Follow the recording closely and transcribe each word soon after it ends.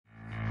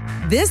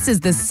This is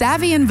the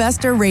Savvy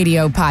Investor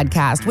Radio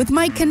podcast with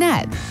Mike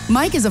Kinnett.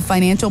 Mike is a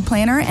financial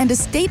planner and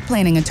estate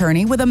planning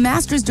attorney with a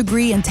master's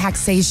degree in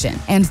taxation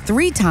and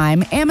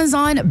 3-time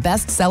Amazon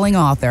best-selling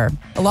author.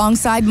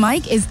 Alongside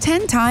Mike is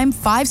 10-time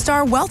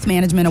 5-star Wealth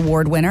Management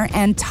Award winner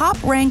and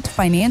top-ranked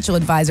financial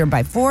advisor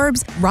by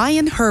Forbes,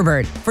 Ryan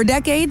Herbert. For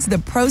decades, the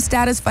Pro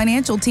Status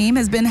Financial team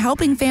has been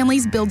helping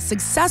families build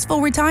successful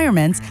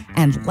retirements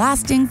and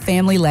lasting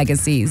family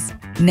legacies.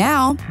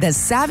 Now, the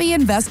Savvy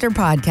Investor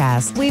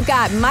Podcast. We've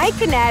got Mike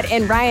Kinnett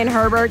and Ryan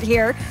Herbert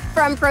here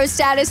from Pro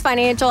Status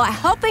Financial,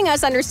 helping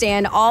us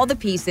understand all the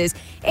pieces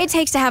it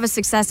takes to have a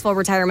successful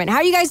retirement. How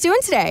are you guys doing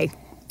today?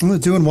 I'm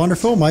doing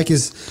wonderful. Mike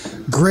is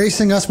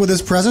gracing us with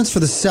his presence for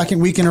the second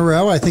week in a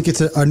row. I think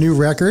it's a new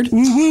record. Woo,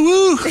 woo,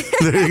 woo.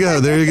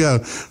 There you go.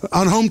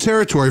 On home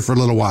territory for a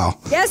little while.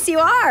 Yes, you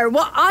are.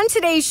 Well, on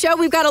today's show,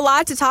 we've got a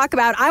lot to talk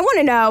about. I want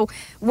to know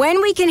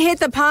when we can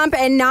hit the pump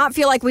and not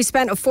feel like we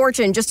spent a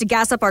fortune just to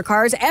gas up our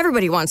cars.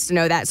 Everybody wants to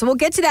know that. So we'll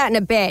get to that in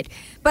a bit.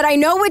 But I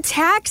know with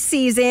tax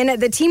season,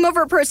 the team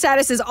over at Pro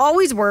Status is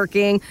always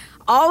working,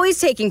 always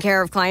taking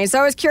care of clients. So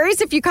I was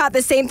curious if you caught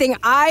the same thing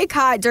I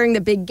caught during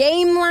the big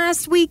game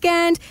last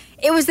weekend.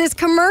 It was this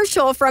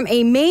commercial from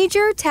a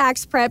major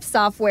tax prep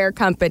software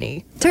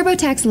company.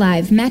 TurboTax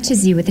Live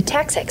matches you with a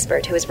tax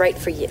expert who is right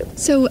for you.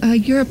 So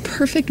you're a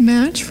perfect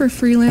match for a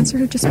freelancer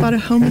who just bought a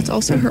home that's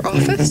also her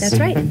office? That's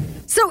right.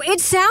 So it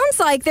sounds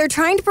like they're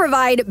trying to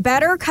provide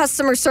better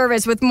customer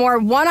service with more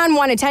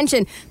one-on-one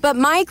attention. But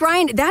Mike,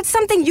 Ryan, that's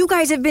something you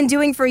guys have been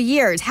doing for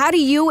years. How do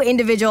you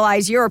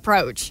individualize your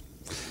approach?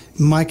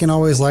 Mike can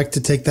always like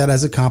to take that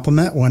as a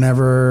compliment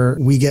whenever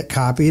we get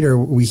copied or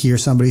we hear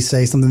somebody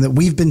say something that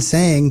we've been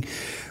saying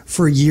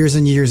for years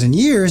and years and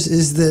years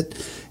is that,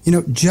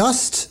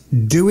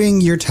 just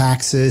doing your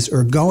taxes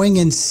or going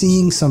and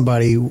seeing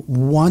somebody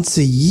once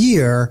a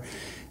year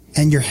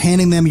and you're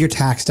handing them your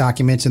tax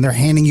documents and they're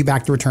handing you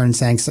back the return and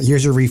saying,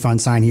 here's your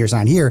refund, sign here,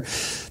 sign here.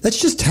 That's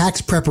just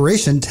tax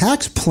preparation.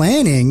 Tax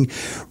planning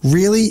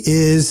really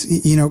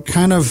is,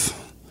 kind of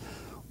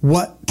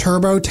what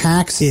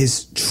TurboTax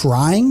is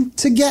trying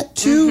to get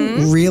to.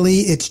 Mm-hmm.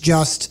 Really, it's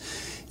just,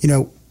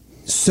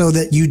 so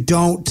that you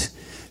don't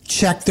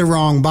check the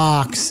wrong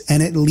box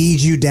and it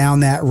leads you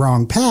down that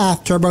wrong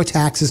path.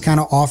 TurboTax is kind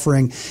of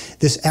offering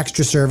this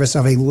extra service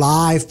of a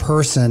live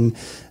person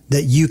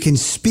that you can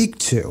speak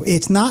to.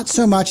 It's not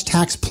so much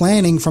tax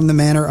planning from the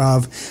manner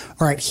of,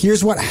 all right,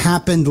 here's what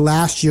happened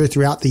last year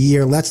throughout the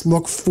year. Let's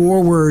look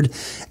forward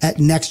at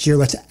next year.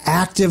 Let's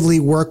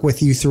actively work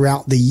with you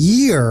throughout the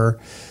year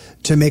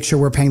to make sure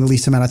we're paying the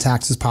least amount of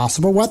taxes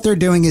possible. What they're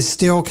doing is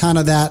still kind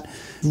of that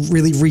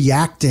really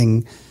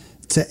reacting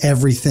to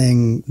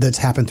everything that's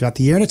happened throughout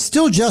the year. And it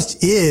still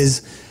just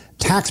is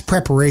tax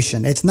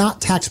preparation. It's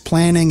not tax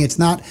planning. It's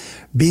not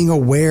being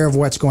aware of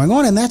what's going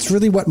on. And that's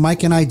really what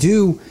Mike and I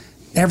do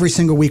every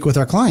single week with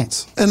our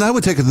clients. And I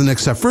would take it the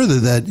next step further,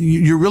 that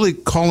you're really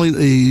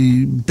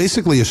calling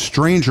basically a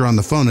stranger on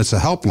the phone. It's a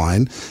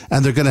helpline,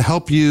 and they're going to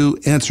help you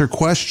answer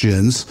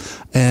questions.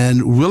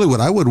 And really what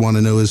I would want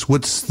to know is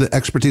what's the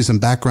expertise and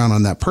background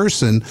on that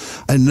person.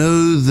 I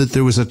know that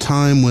there was a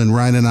time when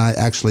Ryan and I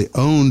actually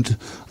owned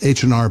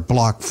H&R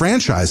Block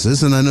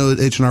franchises, and I know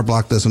that H&R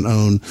Block doesn't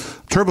own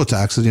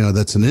TurboTax,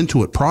 that's an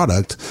Intuit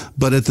product.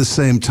 But at the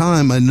same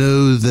time, I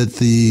know that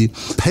the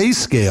pay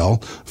scale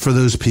for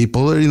those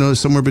people are,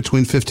 somewhere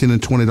between $15 and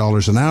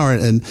 $20 an hour.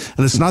 And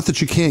it's not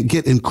that you can't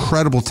get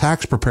incredible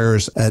tax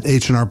preparers at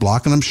H&R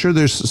Block. And I'm sure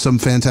there's some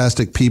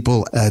fantastic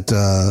people at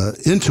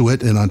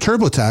Intuit and on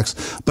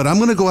TurboTax. But I'm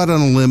going to go out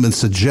on a limb and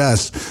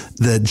suggest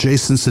that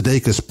Jason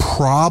Sudeikis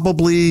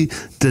probably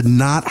did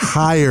not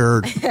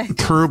hire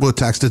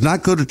TurboTax, did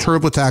not go to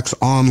TurboTax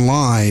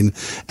online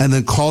and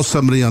then call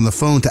somebody on the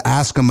phone to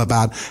ask him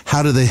about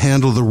how do they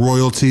handle the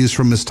royalties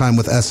from his time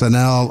with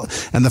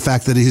SNL and the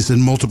fact that he's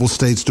in multiple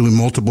states doing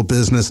multiple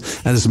business.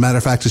 And as a matter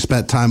of fact, he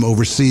spent time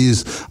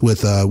overseas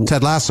with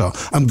Ted Lasso.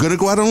 I'm going to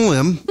go out on a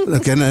limb,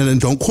 again,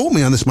 and don't quote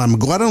me on this, but I'm going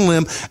to go out on a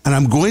limb, and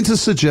I'm going to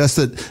suggest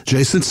that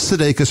Jason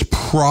Sudeikis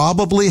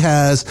probably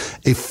has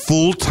a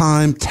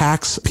full-time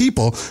tax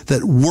people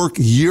that work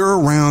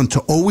year-round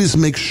to always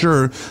make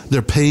sure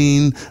they're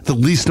paying the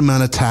least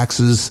amount of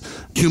taxes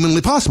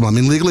humanly possible.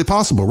 Legally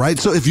possible, right?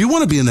 So if you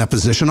want to be in that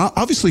position,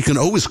 obviously you can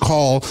always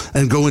call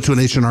and go into an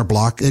H&R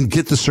Block and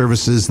get the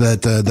services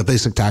that, the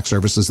basic tax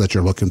services that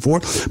you're looking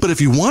for. But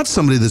if you want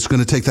somebody that's going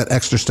to take that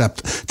extra step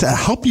to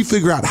help you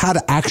figure out how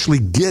to actually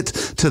get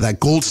to that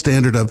gold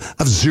standard of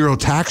zero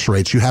tax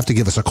rates, you have to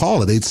give us a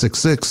call at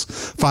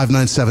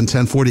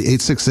 866-597-1040,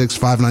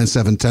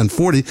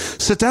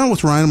 866-597-1040. Sit down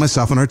with Ryan and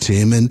myself and our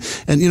team. And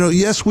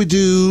yes, we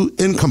do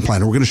income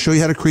planning. We're going to show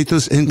you how to create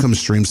those income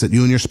streams that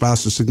you and your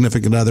spouse or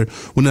significant other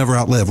will never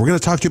outlive. We're going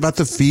to talk to you about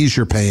the fees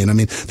you're paying.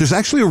 There's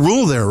actually a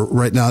rule there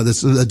right now.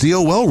 That's a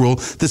DOL rule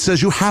that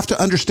says you have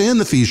to understand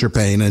the fees you're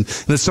paying. And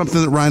it's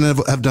something that Ryan and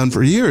I have done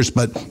for years.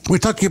 But we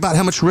talk to you about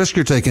how much risk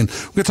you're taking. We're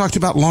going to talk to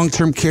you about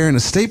long-term care and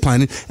estate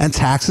planning and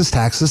taxes.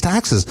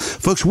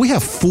 Folks, we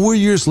have 4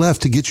 years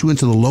left to get you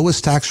into the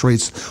lowest tax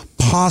rates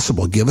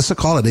possible. Give us a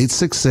call at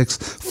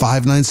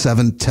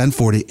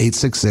 866-597-1040,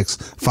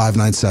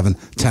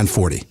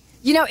 866-597-1040.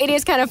 You know, it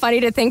is kind of funny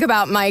to think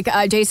about, Mike,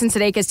 Jason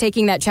Sudeikis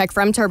taking that check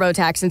from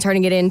TurboTax and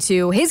turning it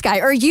into his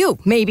guy, or you,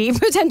 maybe,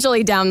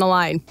 potentially down the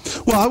line.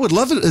 Well, I would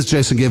love it as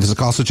Jason gave us a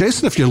call. So,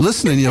 Jason, if you're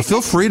listening,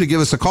 feel free to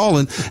give us a call.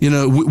 And,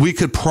 we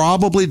could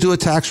probably do a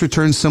tax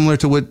return similar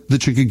to what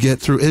that you could get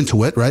through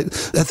Intuit, right?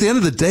 At the end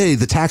of the day,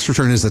 the tax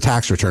return is the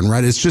tax return,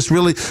 right? It's just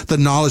really the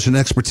knowledge and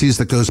expertise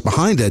that goes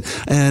behind it.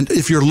 And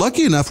if you're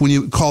lucky enough when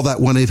you call that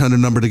 1-800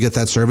 number to get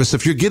that service,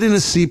 if you're getting a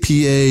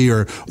CPA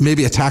or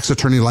maybe a tax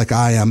attorney like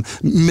I am,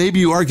 maybe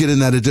you are getting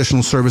that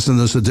additional service and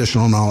those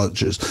additional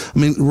knowledges. I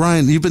mean,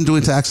 Ryan, you've been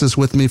doing taxes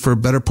with me for a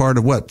better part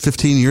of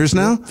 15 years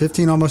now?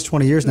 15, almost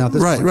 20 years now at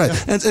this point. Right.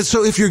 Yeah. And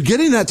so if you're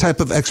getting that type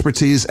of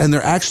expertise and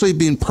they're actually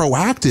being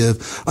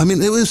proactive, I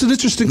mean, it was an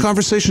interesting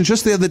conversation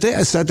just the other day.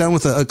 I sat down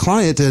with a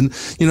client and,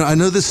 I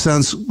know this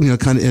sounds,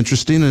 kind of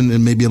interesting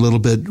and maybe a little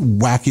bit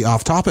wacky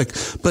off topic,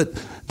 but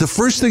the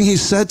first thing he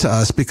said to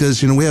us,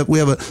 because, we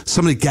have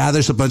somebody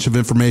gathers a bunch of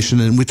information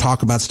and we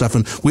talk about stuff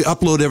and we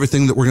upload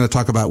everything that we're going to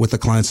talk about with the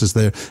clients as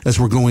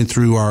we're going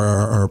through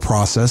our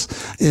process.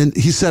 And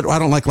he said, I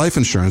don't like life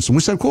insurance. And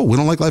we said, cool, we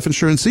don't like life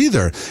insurance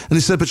either. And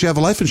he said, but you have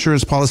a life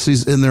insurance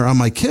policies in there on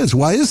my kids.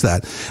 Why is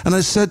that? And I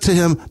said to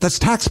him, that's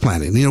tax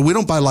planning. We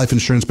don't buy life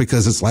insurance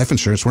because it's life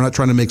insurance. We're not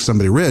trying to make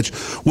somebody rich.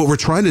 What we're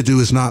trying to do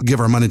is not give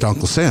our money to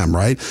Uncle Sam,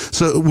 right?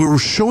 So we were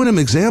showing him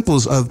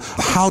examples of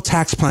how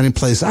tax planning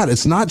plays out.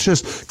 It's not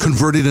just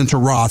converted into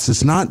Roths.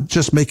 It's not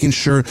just making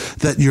sure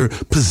that you're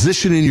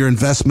positioning your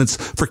investments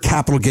for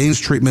capital gains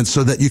treatment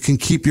so that you can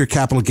keep your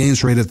capital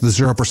gains rate at the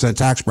 0%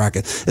 tax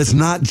bracket. It's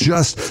not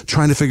just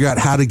trying to figure out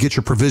how to get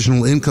your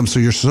provisional income so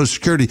your Social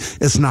Security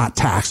is not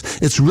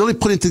taxed. It's really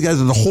putting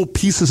together the whole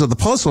pieces of the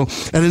puzzle.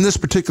 And in this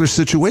particular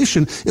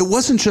situation, it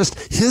wasn't just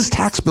his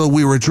tax bill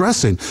we were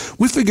addressing.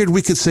 We figured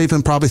we could save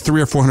him probably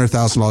 $300,000 or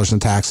 $400,000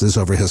 in taxes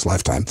over his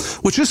lifetime,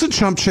 which isn't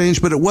chump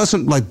change, but it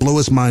wasn't like blow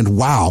his mind.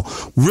 Wow.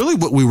 Really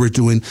what we were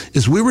doing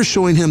is we were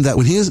showing him that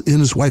when he and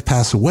his wife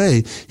pass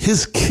away,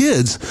 his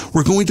kids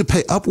were going to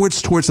pay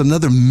upwards towards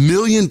another $1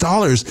 million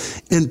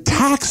in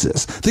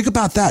taxes. Think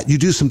about that. You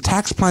do some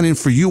tax planning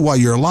for you while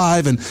you're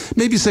alive and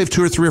maybe save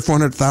 $200,000 or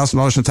 $300,000 or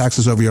 $400,000 in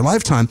taxes over your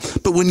lifetime.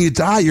 But when you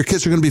die, your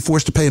kids are going to be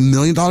forced to pay $1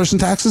 million in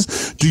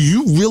taxes. Do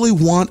you really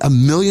want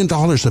 $1 million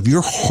of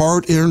your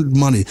hard-earned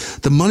money,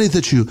 the money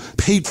that you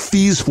paid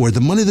fees for,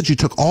 the money that you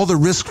took all the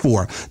risk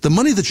for, the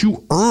money that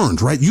you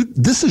earned, right?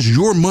 This is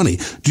your money.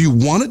 Do you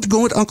want it to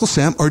go into Uncle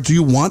Sam, or do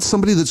you want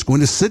somebody that's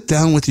going to sit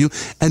down with you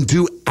and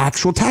do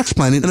actual tax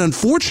planning? And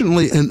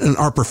unfortunately, in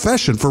our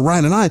profession, for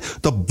Ryan and I,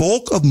 the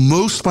bulk of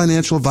most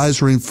financial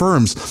advisory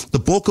firms, the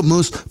bulk of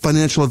most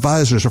financial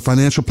advisors or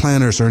financial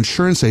planners or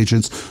insurance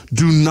agents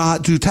do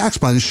not do tax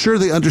planning. Sure,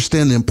 they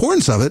understand the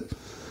importance of it,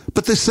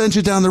 but they send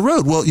you down the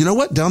road. Well, you know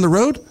what? Down the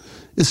road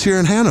is here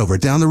in Hanover.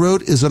 Down the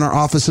road is in our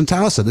office in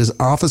Towson, is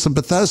our office in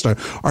Bethesda,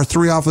 our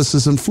 3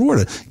 offices in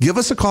Florida. Give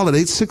us a call at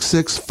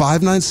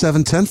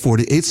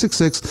 866-597-1040,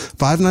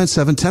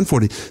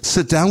 866-597-1040.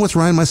 Sit down with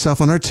Ryan,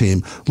 myself, on our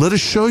team. Let us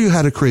show you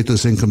how to create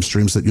those income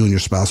streams that you and your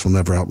spouse will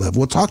never outlive.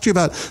 We'll talk to you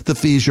about the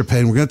fees you're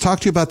paying. We're going to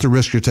talk to you about the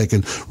risk you're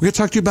taking. We're going to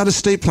talk to you about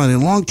estate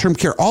planning, long-term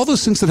care, all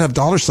those things that have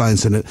dollar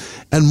signs in it.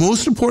 And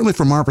most importantly,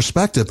 from our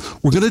perspective,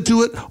 we're going to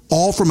do it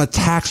all from a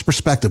tax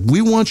perspective.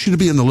 We want you to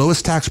be in the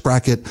lowest tax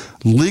bracket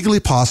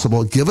legally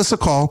possible. Give us a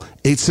call,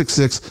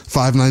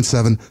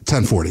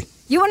 866-597-1040.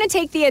 You want to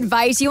take the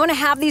advice, you want to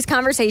have these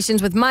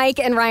conversations with Mike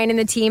and Ryan and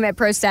the team at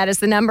ProStatus.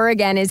 The number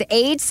again is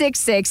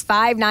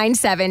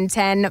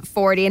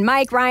 866-597-1040. And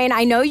Mike, Ryan,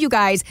 I know you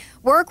guys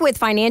work with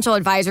financial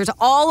advisors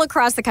all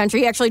across the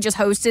country. You actually just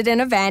hosted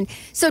an event.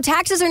 So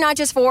taxes are not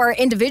just for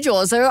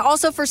individuals, they're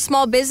also for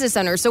small business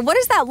owners. So what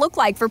does that look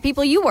like for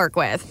people you work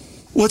with?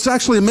 Well, it's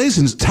actually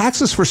amazing.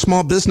 Taxes for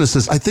small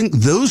businesses, I think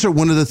those are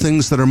one of the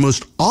things that are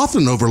most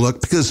often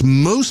overlooked because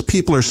most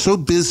people are so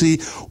busy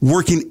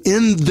working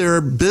in their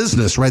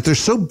business, right? They're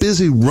so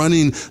busy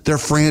running their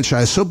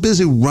franchise, so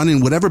busy running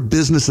whatever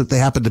business that they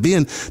happen to be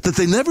in, that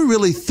they never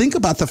really think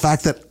about the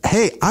fact that,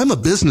 hey, I'm a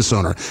business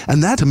owner.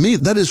 And that, to me,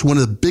 that is one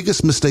of the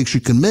biggest mistakes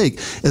you can make,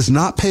 is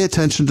not pay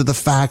attention to the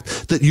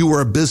fact that you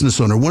are a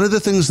business owner. One of the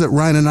things that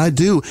Ryan and I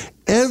do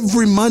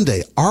every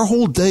Monday, our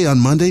whole day on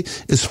Monday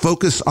is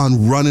focused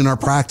on running our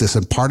practice.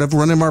 And part of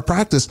running our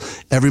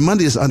practice every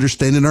Monday is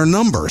understanding our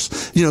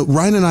numbers.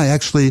 Ryan and I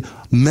actually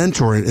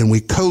mentor and we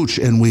coach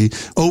and we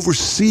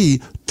oversee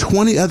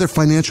 20 other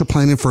financial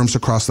planning firms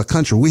across the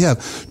country. We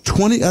have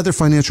 20 other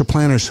financial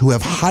planners who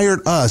have hired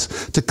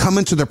us to come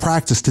into their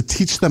practice to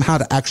teach them how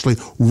to actually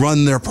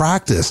run their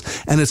practice.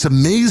 And it's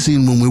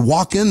amazing when we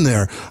walk in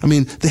there. I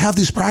mean, they have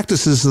these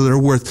practices that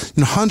are worth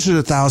hundreds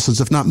of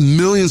thousands, if not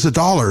millions of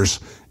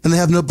dollars, and they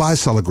have no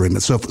buy-sell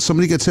agreement. So if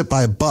somebody gets hit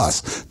by a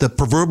bus, the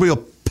proverbial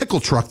pickle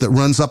truck that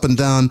runs up and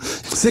down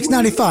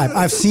 695.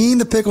 I've seen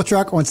the pickle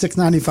truck on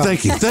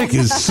 695. Thank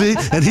you. See,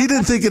 and he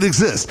didn't think it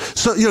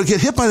exists. So, get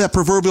hit by that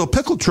proverbial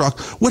pickle truck.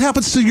 What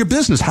happens to your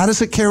business? How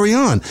does it carry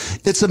on?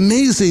 It's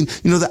amazing.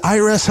 The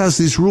IRS has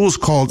these rules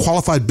called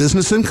qualified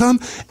business income.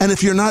 And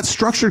if you're not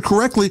structured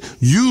correctly,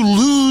 you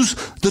lose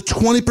the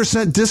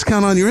 20%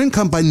 discount on your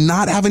income by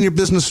not having your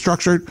business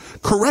structured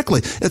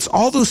correctly. It's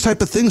all those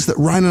type of things that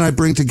Ryan and I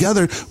bring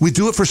together. We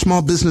do it for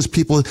small business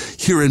people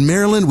here in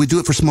Maryland. We do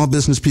it for small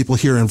business people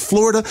here in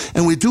Florida.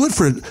 And we do it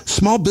for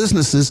small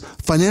businesses,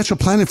 financial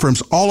planning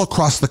firms all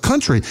across the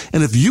country.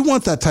 And if you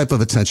want that type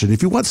of attention,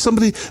 if you want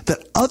somebody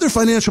that other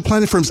financial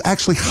planning firms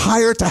actually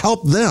hire to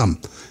help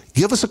them,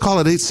 give us a call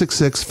at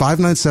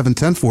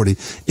 866-597-1040,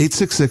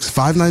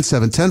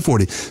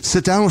 866-597-1040.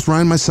 Sit down with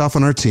Ryan, myself,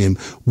 and our team.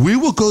 We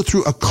will go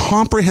through a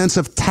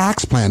comprehensive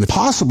tax plan,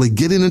 possibly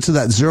getting into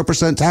that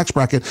 0% tax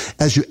bracket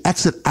as you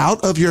exit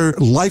out of your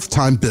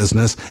lifetime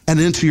business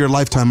and into your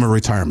lifetime of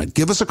retirement.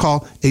 Give us a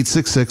call,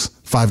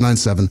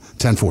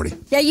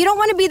 866-597-1040. Yeah, you don't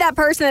want to be that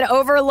person that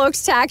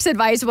overlooks tax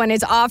advice when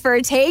it's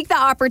offered. Take the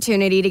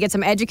opportunity to get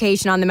some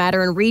education on the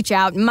matter and reach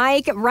out.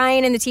 Mike,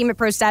 Ryan, and the team at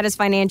ProStatus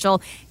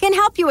Financial can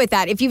help you with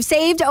that. If you've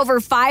saved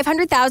over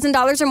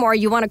 $500,000 or more,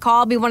 you want to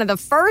call, be one of the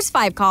first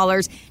 5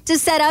 callers to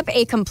set up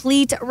a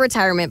complete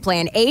retirement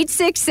plan.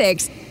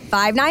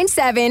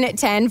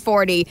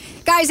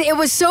 866-597-1040. Guys, it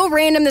was so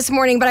random this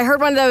morning, but I heard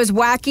one of those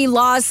wacky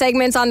law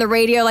segments on the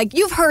radio. Like,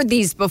 you've heard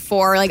these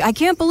before. Like, I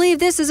can't believe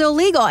this is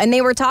illegal. And they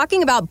were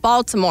talking about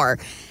Baltimore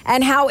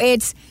and how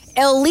it's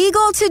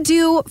illegal to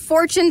do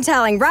fortune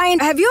telling. Ryan,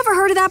 have you ever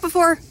heard of that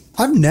before?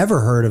 I've never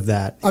heard of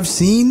that. I've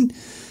seen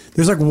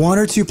there's like 1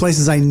 or 2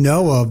 places I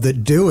know of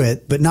that do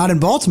it, but not in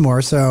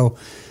Baltimore. So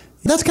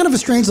that's kind of a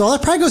strange law.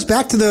 That probably goes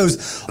back to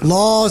those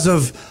laws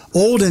of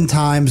olden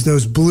times,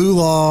 those blue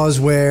laws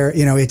where,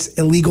 it's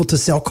illegal to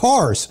sell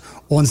cars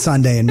on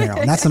Sunday in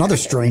Maryland. That's another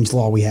strange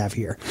law we have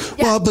here.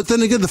 Yeah. Well, but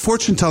then again, the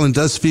fortune telling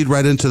does feed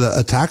right into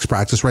a tax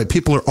practice, right?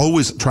 People are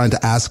always trying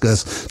to ask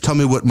us, tell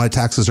me what my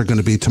taxes are going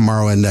to be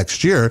tomorrow and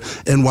next year.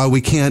 And while we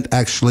can't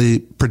actually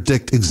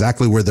predict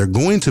exactly where they're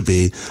going to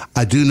be,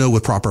 I do know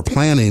with proper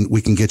planning,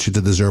 we can get you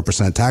to the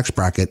 0% tax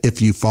bracket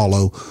if you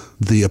follow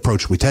the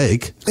approach we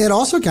take. It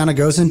also kind of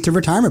goes into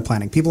retirement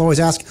planning. People always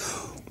ask,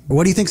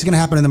 what do you think is going to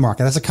happen in the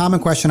market? That's a common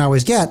question I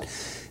always get.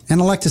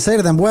 And I like to say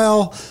to them,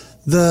 well,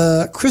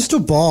 the crystal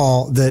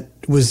ball that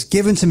was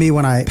given to me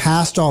when I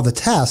passed all the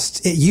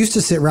tests, it used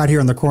to sit right here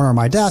in the corner of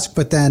my desk,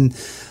 but then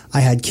I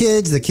had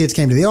kids, the kids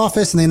came to the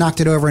office and they knocked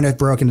it over and it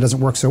broke and it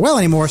doesn't work so well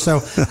anymore. So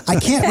I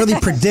can't really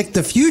predict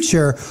the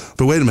future.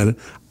 But wait a minute.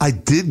 I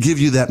did give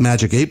you that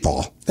magic 8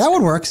 ball. That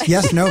one works.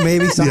 Yes, no,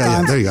 maybe, sometimes.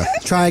 Yeah, there you go.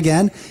 Try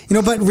again.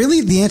 But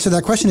really the answer to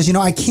that question is,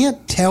 I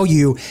can't tell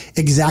you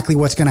exactly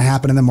what's going to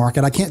happen in the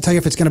market. I can't tell you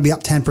if it's going to be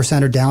up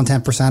 10% or down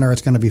 10% or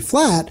it's going to be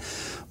flat.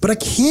 But I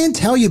can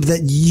tell you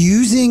that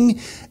using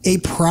a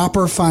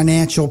proper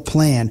financial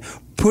plan,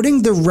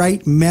 putting the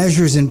right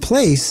measures in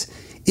place,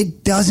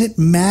 it doesn't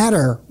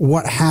matter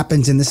what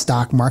happens in the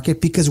stock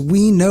market because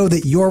we know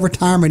that your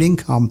retirement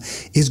income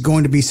is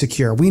going to be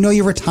secure. We know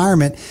your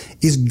retirement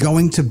is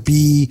going to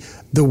be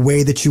the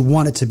way that you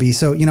want it to be.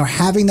 So,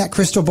 having that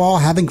crystal ball,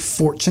 having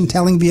fortune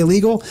telling be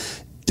illegal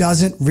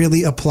doesn't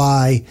really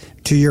apply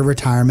to your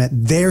retirement.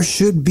 There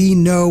should be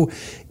no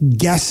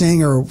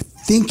guessing or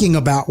thinking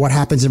about what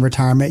happens in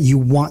retirement. You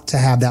want to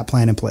have that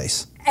plan in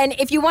place. And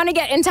if you want to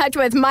get in touch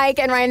with Mike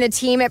and Ryan, the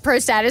team at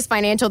ProStatus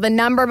Financial, the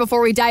number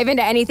before we dive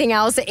into anything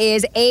else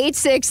is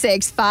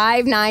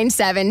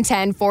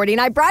 866-597-1040.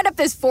 And I brought up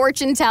this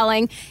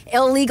fortune-telling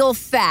illegal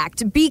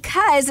fact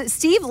because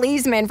Steve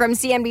Leisman from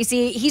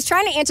CNBC, he's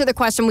trying to answer the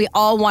question we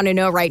all want to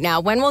know right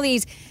now. When will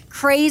these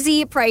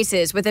crazy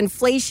prices with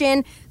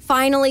inflation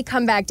finally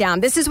come back down?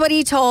 This is what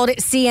he told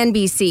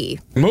CNBC.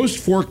 Most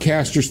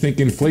forecasters think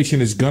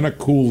inflation is going to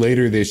cool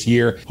later this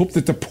year. Hope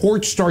that the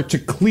ports start to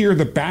clear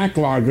the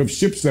backlog of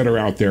ships that are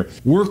out there.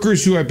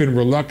 Workers who have been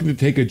reluctant to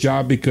take a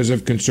job because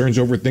of concerns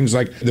over things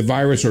like the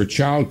virus or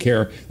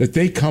childcare, that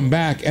they come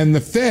back. And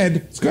the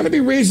Fed is going to be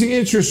raising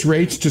interest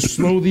rates to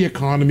slow the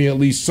economy at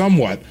least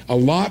somewhat. A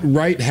lot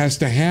right has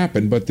to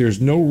happen, but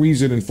there's no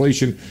reason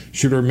inflation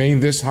should remain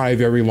this high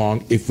very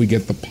long if we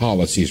get the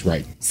policies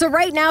right. So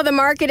right now the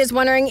market is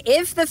wondering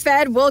if the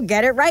Fed will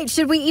get it right.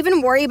 Should we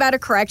even worry about a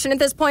correction at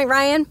this point,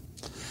 Ryan?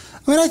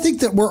 I think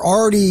that we're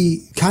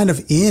already kind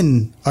of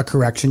in a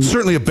correction.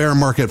 Certainly a bear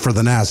market for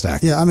the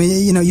NASDAQ. Yeah,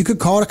 you could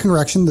call it a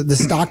correction. The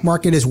stock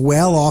market is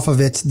well off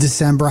of its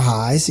December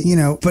highs,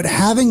 but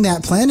having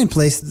that plan in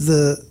place,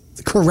 the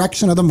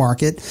correction of the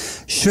market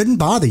shouldn't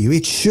bother you.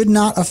 It should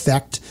not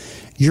affect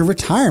your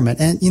retirement.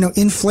 And,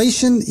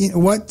 inflation,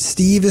 what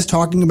Steve is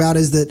talking about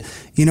is that,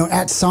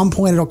 at some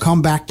point it'll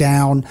come back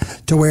down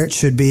to where it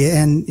should be.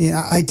 And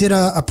I did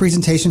a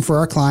presentation for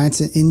our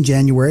clients in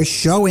January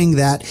showing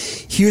that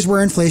here's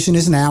where inflation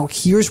is now.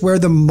 Here's where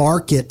the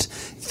market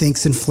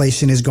thinks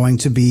inflation is going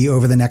to be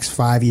over the next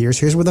 5 years.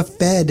 Here's where the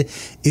Fed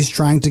is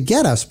trying to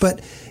get us.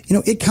 But,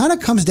 it kind of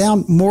comes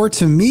down more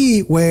to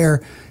me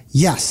where,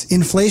 Yes,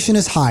 inflation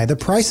is high. The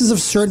prices of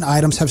certain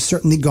items have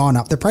certainly gone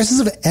up. The prices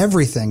of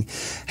everything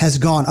has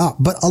gone up.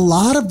 But a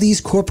lot of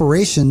these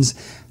corporations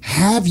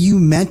have you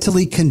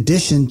mentally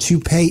conditioned to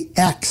pay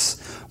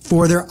X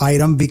for their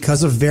item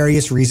because of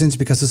various reasons,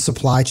 because of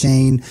supply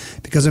chain,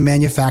 because of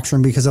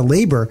manufacturing, because of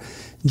labor.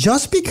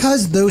 Just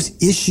because those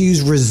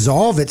issues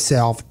resolve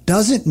itself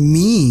doesn't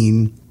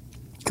mean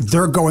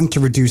they're going to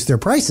reduce their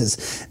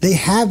prices. They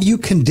have you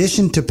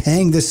conditioned to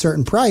paying this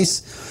certain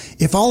price.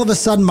 If all of a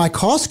sudden my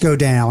costs go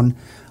down,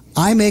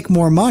 I make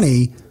more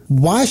money.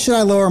 Why should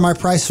I lower my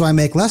price so I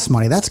make less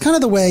money? That's kind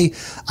of the way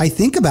I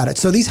think about it.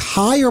 So these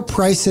higher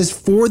prices,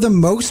 for the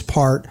most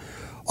part,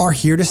 are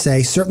here to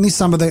stay. Certainly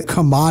some of the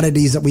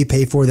commodities that we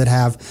pay for that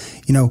have,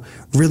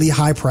 really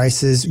high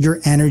prices, your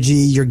energy,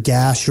 your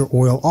gas, your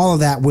oil, all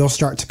of that will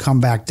start to come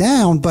back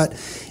down. But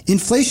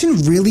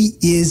inflation really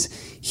is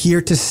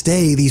here to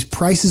stay. These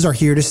prices are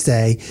here to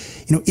stay.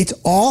 It's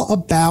all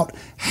about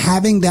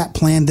having that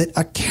plan that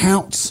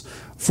accounts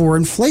for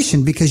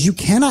inflation, because you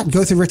cannot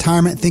go through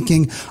retirement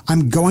thinking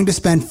I'm going to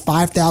spend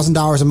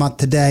 $5,000 a month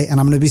today and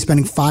I'm going to be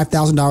spending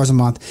 $5,000 a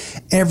month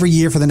every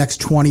year for the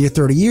next 20 or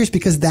 30 years,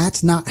 because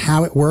that's not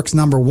how it works.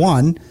 Number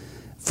one,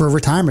 for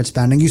retirement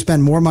spending, you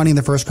spend more money in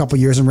the first couple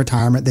of years in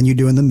retirement than you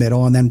do in the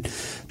middle. And then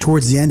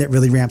towards the end, it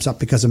really ramps up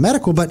because of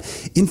medical. But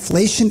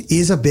inflation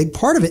is a big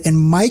part of it. And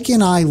Mike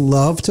and I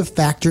love to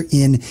factor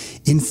in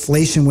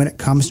inflation when it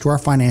comes to our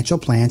financial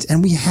plans.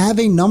 And we have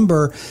a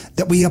number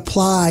that we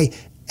apply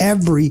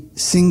every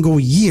single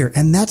year.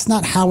 And that's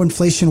not how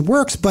inflation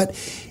works, but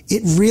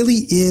it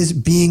really is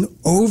being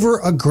over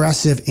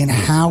aggressive in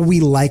how we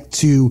like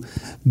to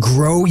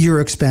grow your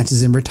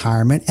expenses in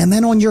retirement. And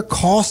then on your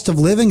cost of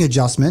living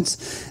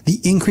adjustments, the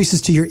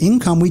increases to your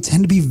income, we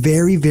tend to be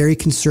very, very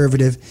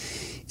conservative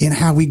in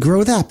how we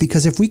grow that.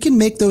 Because if we can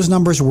make those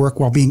numbers work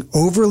while being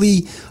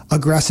overly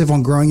aggressive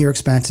on growing your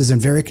expenses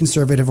and very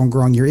conservative on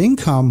growing your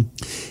income,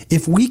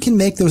 if we can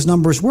make those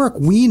numbers work,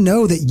 we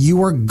know that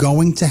you are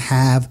going to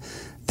have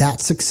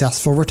that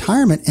successful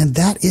retirement. And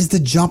that is the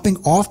jumping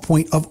off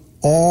point of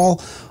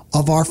all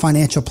of our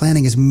financial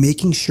planning, is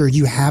making sure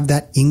you have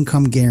that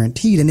income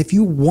guaranteed. And if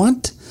you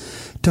want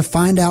to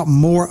find out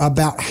more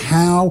about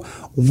how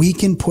we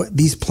can put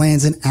these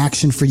plans in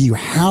action for you,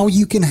 how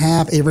you can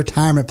have a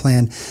retirement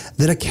plan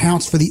that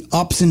accounts for the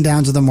ups and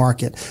downs of the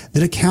market,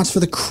 that accounts for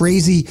the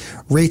crazy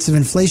rates of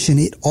inflation,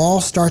 it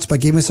all starts by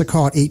giving us a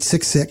call at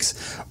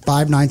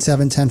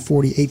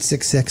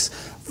 866-597-1040,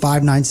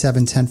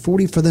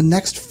 866-597-1040. For the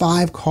next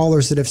 5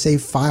 callers that have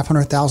saved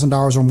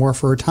 $500,000 or more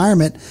for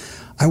retirement,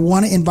 I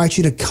want to invite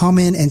you to come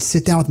in and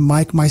sit down with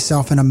Mike,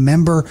 myself, and a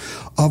member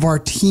of our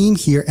team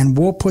here, and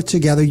we'll put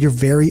together your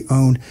very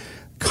own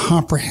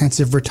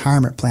comprehensive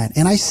retirement plan.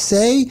 And I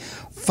say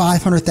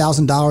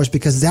 $500,000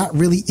 because that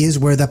really is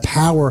where the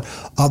power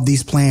of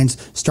these plans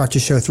start to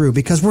show through,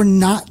 because we're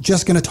not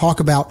just going to talk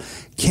about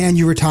can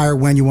you retire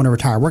when you want to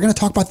retire. We're going to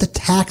talk about the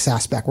tax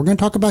aspect. We're going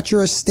to talk about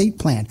your estate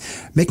plan,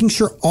 making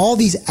sure all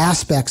these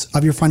aspects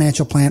of your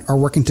financial plan are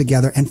working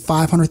together. And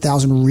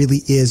 $500,000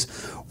 really is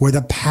where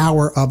the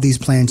power of these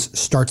plans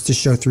starts to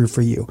show through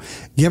for you.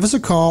 Give us a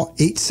call,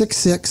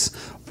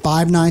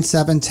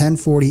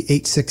 866-597-1040,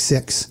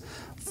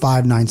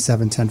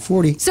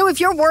 866-597-1040. So if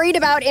you're worried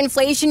about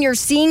inflation, you're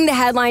seeing the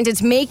headlines,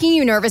 it's making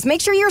you nervous, make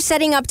sure you're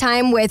setting up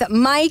time with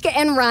Mike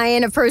and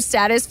Ryan of Pro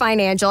Status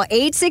Financial,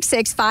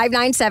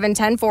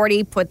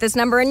 866-597-1040. Put this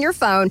number in your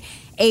phone,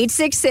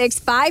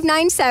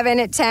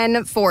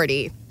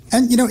 866-597-1040.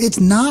 And, it's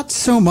not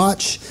so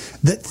much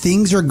that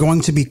things are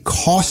going to be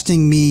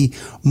costing me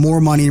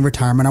more money in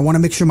retirement. I want to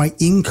make sure my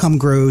income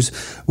grows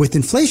with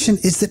inflation.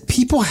 Is that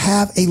people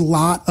have a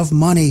lot of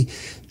money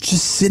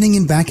just sitting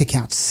in bank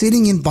accounts,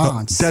 sitting in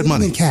bonds, dead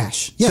money, in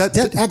cash. Yeah,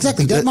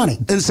 exactly, dead money.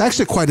 And it's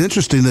actually quite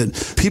interesting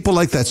that people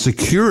like that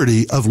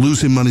security of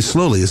losing money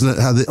slowly. Isn't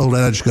that how the old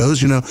adage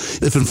goes?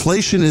 If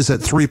inflation is at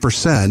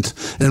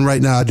 3%, and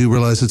right now I do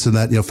realize it's in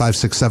that 5,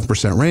 6,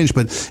 7% range,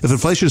 but if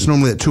inflation is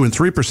normally at 2 and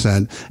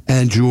 3%,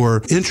 and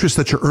your interest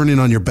that you're earning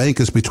on your bank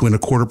is between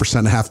 0.25%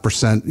 and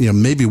 0.5%,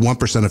 maybe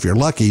 1% if you're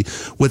lucky,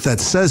 what that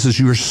says is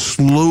you're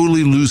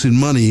slowly losing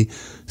money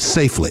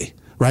safely.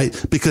 Right?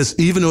 Because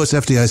even though it's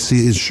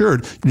FDIC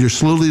insured, you're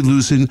slowly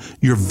losing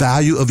your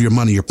value of your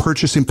money, your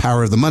purchasing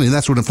power of the money. And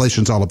that's what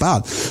inflation's all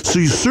about. So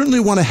you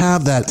certainly want to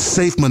have that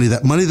safe money,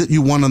 that money that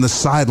you want on the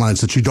sidelines,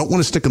 that you don't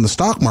want to stick in the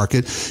stock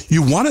market.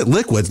 You want it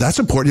liquid. That's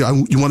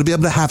important. You want to be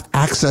able to have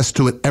access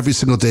to it every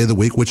single day of the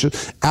week, which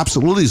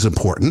absolutely is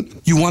important.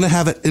 You want to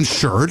have it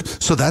insured.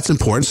 So that's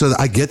important. So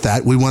I get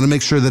that. We want to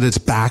make sure that it's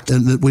backed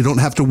and that we don't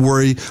have to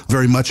worry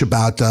very much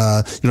about,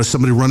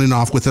 somebody running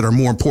off with it, or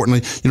more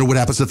importantly, what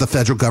happens if the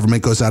federal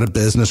government goes goes out of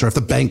business or if the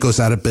bank goes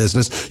out of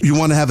business, you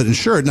want to have it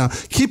insured. Now,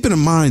 keeping in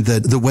mind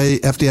that the way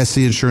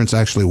FDIC insurance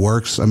actually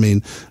works, I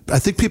mean, I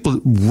think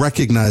people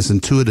recognize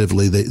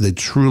intuitively, they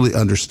truly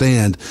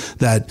understand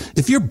that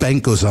if your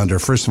bank goes under,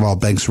 first of all,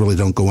 banks really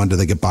don't go under.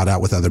 They get bought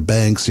out with other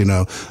banks. You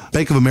know,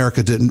 Bank of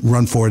America didn't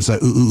run forward and say,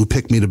 ooh,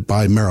 pick me to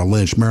buy Merrill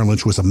Lynch. Merrill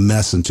Lynch was a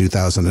mess in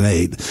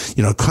 2008.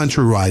 You know,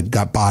 Countrywide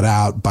got bought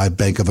out by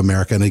Bank of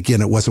America. And again,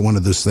 it wasn't one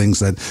of those things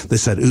that they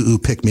said, ooh,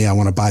 pick me. I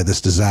want to buy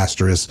this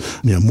disastrous,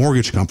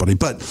 mortgage company.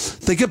 But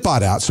they get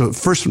bought out. So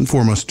first and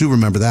foremost, do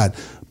remember that.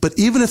 But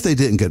even if they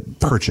didn't get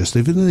purchased,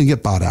 even if they didn't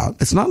get bought out,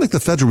 it's not like the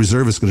Federal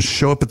Reserve is going to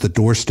show up at the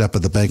doorstep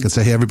of the bank and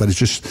say, hey, everybody,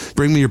 just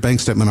bring me your bank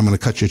statement. I'm going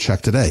to cut you a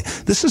check today.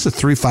 This is a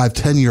 3, 5,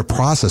 10-year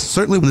process.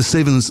 Certainly when the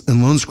savings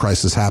and loans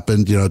crisis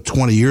happened,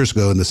 20 years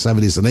ago in the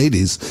 70s and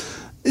 80s,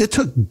 it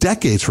took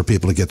decades for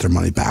people to get their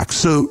money back.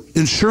 So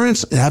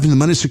insurance, having the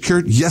money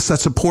secured, yes,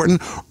 that's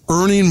important.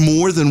 Earning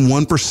more than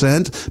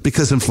 1%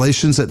 because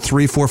inflation's at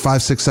 3, 4,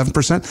 5, 6,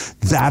 7%,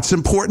 that's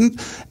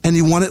important. And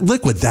you want it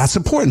liquid, that's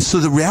important. So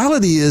the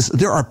reality is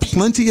there are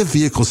plenty of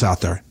vehicles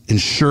out there,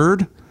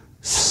 insured,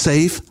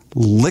 safe,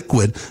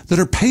 liquid, that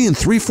are paying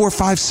 3, 4,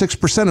 5,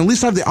 6%, at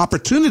least have the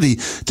opportunity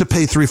to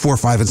pay 3, 4,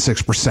 5, and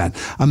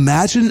 6%.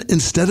 Imagine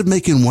instead of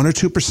making 1 or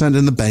 2%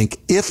 in the bank,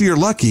 if you're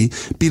lucky,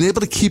 being able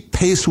to keep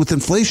pace with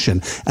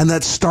inflation. And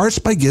that starts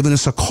by giving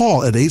us a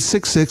call at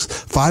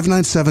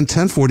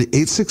 866-597-1040,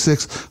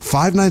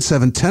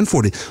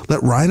 866-597-1040.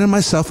 Let Ryan and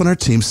myself and our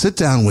team sit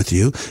down with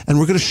you, and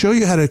we're going to show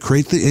you how to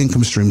create the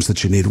income streams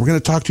that you need. We're going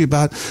to talk to you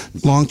about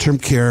long-term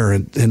care,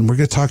 and we're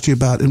going to talk to you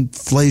about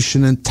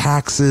inflation and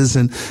taxes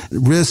and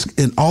risk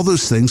and all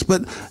those things.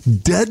 But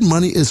dead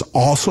money is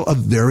also a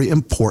very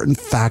important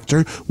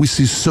factor. We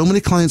see so many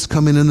clients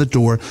coming in the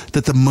door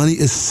that the money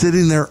is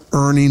sitting there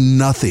earning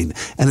nothing.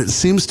 And it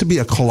seems to be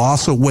a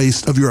colossal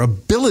waste of your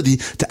ability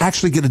to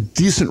actually get a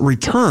decent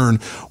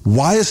return.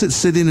 Why is it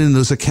sitting in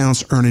those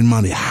accounts earning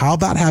money? How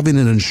about having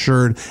it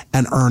insured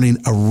and earning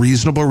a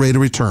reasonable rate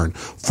of return?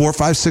 4,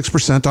 5,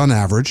 6% on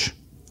average,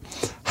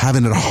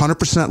 having it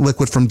 100%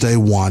 liquid from day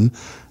one,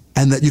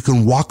 and that you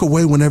can walk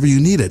away whenever you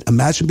need it.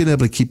 Imagine being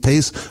able to keep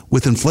pace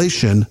with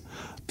inflation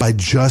by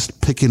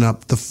just picking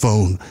up the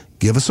phone.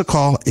 Give us a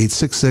call,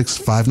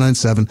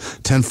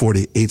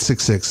 866-597-1040,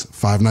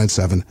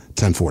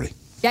 866-597-1040.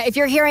 Yeah, if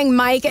you're hearing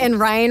Mike and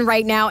Ryan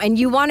right now and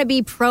you want to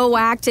be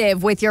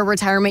proactive with your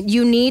retirement,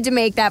 you need to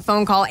make that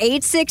phone call,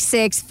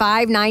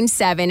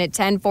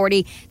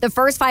 866-597-1040. The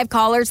first 5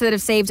 callers that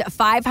have saved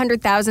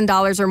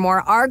 $500,000 or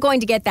more are going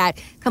to get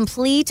that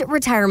complete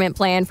retirement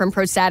plan from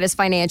ProStatus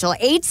Financial,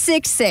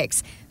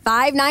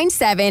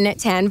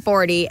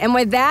 866-597-1040. And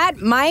with that,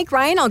 Mike,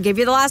 Ryan, I'll give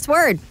you the last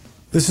word.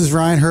 This is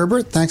Ryan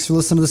Herbert. Thanks for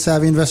listening to the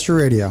Savvy Investor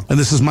Radio. And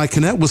this is Mike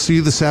Kinnett. We'll see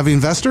you, the Savvy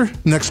Investor,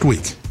 next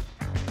week.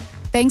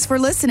 Thanks for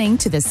listening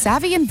to the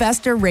Savvy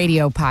Investor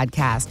Radio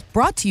podcast,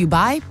 brought to you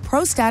by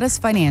ProStatus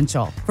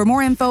Financial. For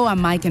more info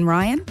on Mike and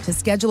Ryan, to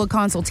schedule a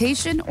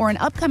consultation or an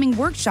upcoming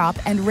workshop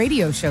and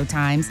radio show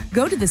times,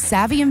 go to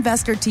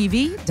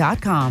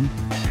thesavvyinvestortv.com.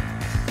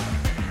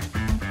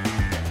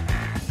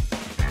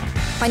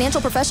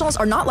 Financial professionals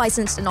are not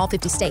licensed in all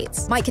 50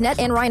 states. Mike Kinnett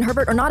and Ryan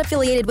Herbert are not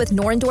affiliated with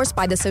nor endorsed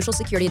by the Social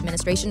Security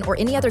Administration or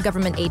any other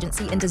government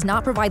agency and does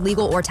not provide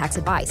legal or tax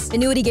advice.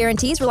 Annuity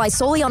guarantees rely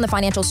solely on the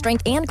financial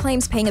strength and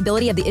claims paying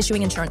ability of the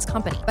issuing insurance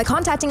company. By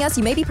contacting us,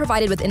 you may be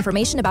provided with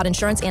information about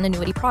insurance and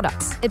annuity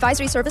products.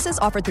 Advisory services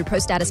offered through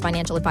ProStatus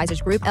Financial Advisors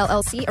Group,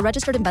 LLC, a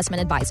registered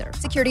investment advisor.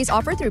 Securities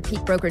offered through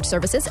Peak Brokerage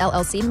Services,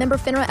 LLC, member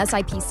FINRA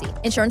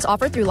SIPC. Insurance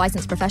offered through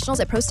licensed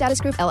professionals at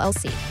ProStatus Group,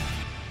 LLC.